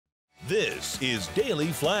This is Daily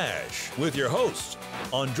Flash with your hosts,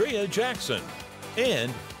 Andrea Jackson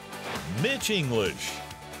and Mitch English.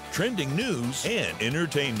 Trending news and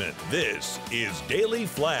entertainment. This is Daily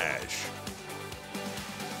Flash.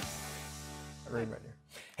 Right here.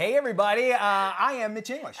 Hey everybody, I am Mitch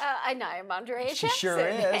English. And I'm Andrea Jackson. She sure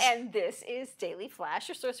is. And this is Daily Flash,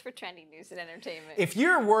 your source for trending news and entertainment. If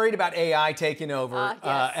you're worried about AI taking over,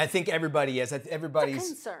 yes. I think everybody is. Everybody's. It's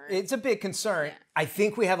a concern. It's a big concern. Yeah. I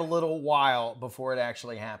think we have a little while before it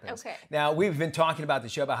actually happens. Okay. Now, we've been talking about the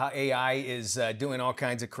show about how AI is doing all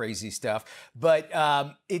kinds of crazy stuff, but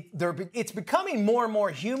it's becoming more and more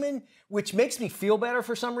human, which makes me feel better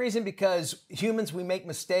for some reason because humans, we make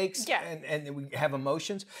mistakes and we have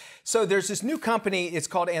emotions. So there's this new company, it's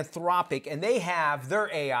called Anthropic, and they have their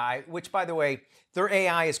AI, which, by the way, their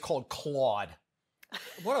AI is called Claude.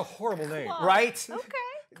 What a horrible name. Right? Okay.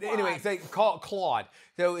 Claude. Anyway, they call it Claude.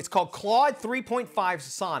 So it's called Claude 3.5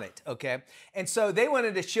 Sonnet, okay? And so they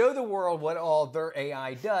wanted to show the world what all their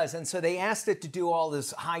AI does. And so they asked it to do all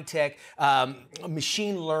this high-tech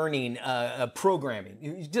machine learning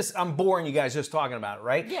programming. I'm boring you guys just talking about it,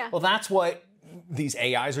 right? Yeah. Well, that's what these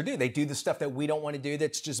AIs are doing. They do the stuff that we don't want to do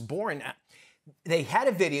that's just boring. They had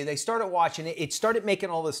a video. They started watching it. It started making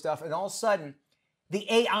all this stuff. And all of a sudden, the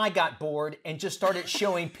AI got bored and just started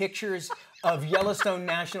showing pictures of Yellowstone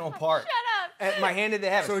National Park. Shut up. At my hand in the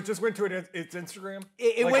heavens. So it just went to its Instagram?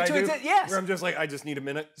 It went to its, yes. Where I'm just like, I just need a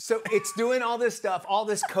minute. So it's doing all this stuff, all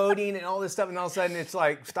this coding and all this stuff, and all of a sudden it's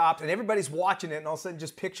like stopped, and everybody's watching it, and all of a sudden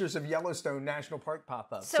just pictures of Yellowstone National Park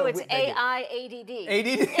pop up. So it's AI ADD.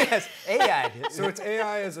 ADD, yes, AI. So it's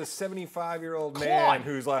AI as a 75-year-old Claude. man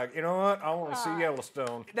who's like, you know what? I want to see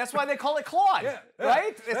Yellowstone. That's why they call it Claude, Yeah.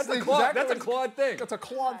 right? That's a exactly Claude thing. That's a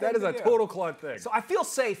Claude thing. That is a total Claude thing. So I feel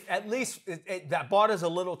safe, at least that bought us a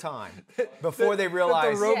little time before they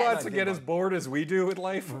realized. The robots get as bored as we do with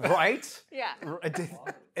life. Right? Yeah.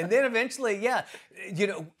 And then eventually,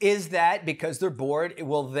 is that because they're bored?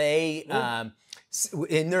 Will they,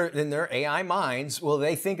 in their AI minds, will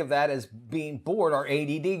they think of that as being bored or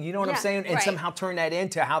ADD? You know what I'm saying? And somehow turn that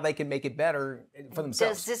into how they can make it better for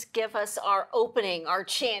themselves. Does this give us our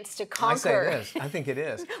chance to conquer? I say it is. I think it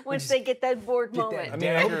is. Once they get that bored moment. I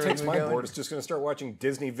mean, I hope it takes my board. It's just going to start watching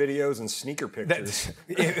Disney videos and sneaker pictures.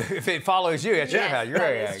 If it follows you, that's your AI,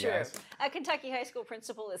 true. guys. A Kentucky high school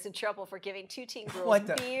principal is in trouble for giving two teen girls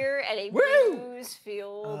beer at a Woo!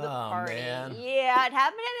 booze-fueled party. Man. Yeah, it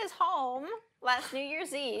happened at his home last New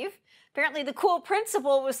Year's Eve. Apparently, the cool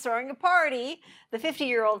principal was throwing a party. The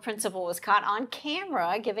 50-year-old principal was caught on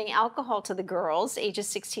camera giving alcohol to the girls, ages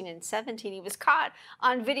 16 and 17. He was caught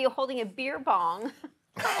on video holding a beer bong.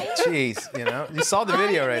 Jeez, you saw the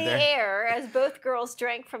video right there. In the air, as both girls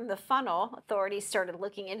drank from the funnel, authorities started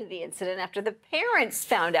looking into the incident after the parents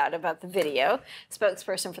found out about the video.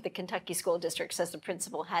 Spokesperson for the Kentucky School District says the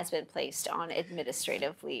principal has been placed on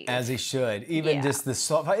administrative leave. As he should. Even just the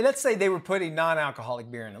soft. Let's say they were putting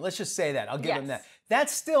non-alcoholic beer in it. Let's just say that. I'll give them that.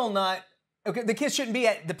 That's still not. Okay, the kids shouldn't be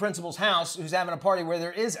at the principal's house who's having a party where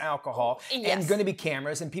there is alcohol and going to be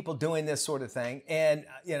cameras and people doing this sort of thing. And,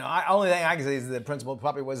 only thing I can say is the principal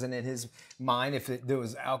probably wasn't in his mind if there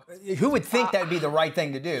was alcohol. Who would think that would be the right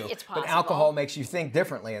thing to do? It's possible. But alcohol makes you think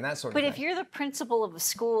differently and that sort of thing. But if you're the principal of a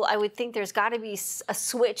school, I would think there's got to be a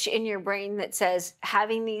switch in your brain that says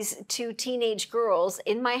having these two teenage girls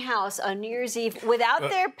in my house on New Year's Eve without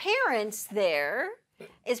their parents there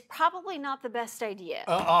is probably not the best idea.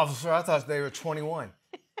 Officer, I thought they were 21.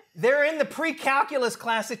 They're in the pre-calculus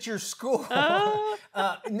class at your school.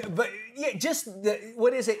 But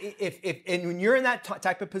what is it? And when you're in that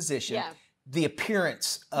type of position, the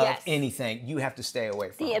appearance of anything you have to stay away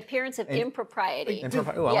from. The appearance of impropriety. Did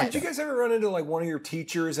you guys ever run into one of your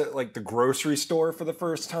teachers at the grocery store for the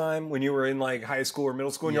first time when you were in high school or middle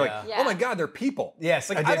school and you're like, oh my God, they're people. Yes,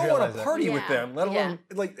 I don't want to party with them, let alone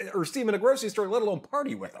or see them in a grocery store, let alone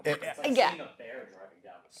party with them. You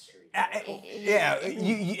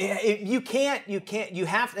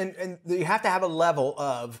have to have a level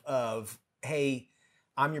of hey,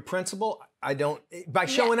 I'm your principal. By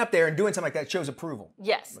showing up there and doing something like that shows approval.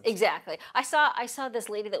 Yes, exactly. I saw this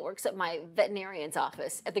lady that works at my veterinarian's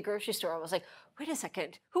office at the grocery store. I was like, wait a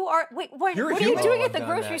second, what are you doing at the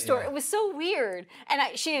grocery store? It was so weird. And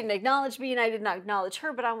she didn't acknowledge me and I did not acknowledge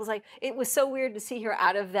her, but I was like, it was so weird to see her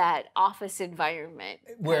out of that office environment.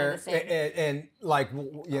 Where,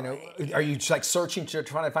 are you searching to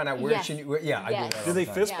try to find out where she, I do. Did they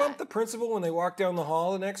fist bump the principal when they walked down the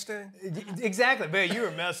hall the next day? Exactly, man, you were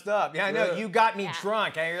messed up. Yeah, I know, you got me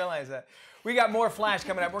drunk, I realize that. We got more Flash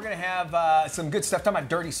coming up. We're going to have some good stuff, talking about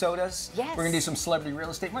dirty sodas. Yes. We're going to do some celebrity real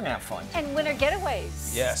estate. We're going to have fun. And winter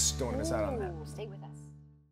getaways. Yes, don't miss out on that. Stay with us.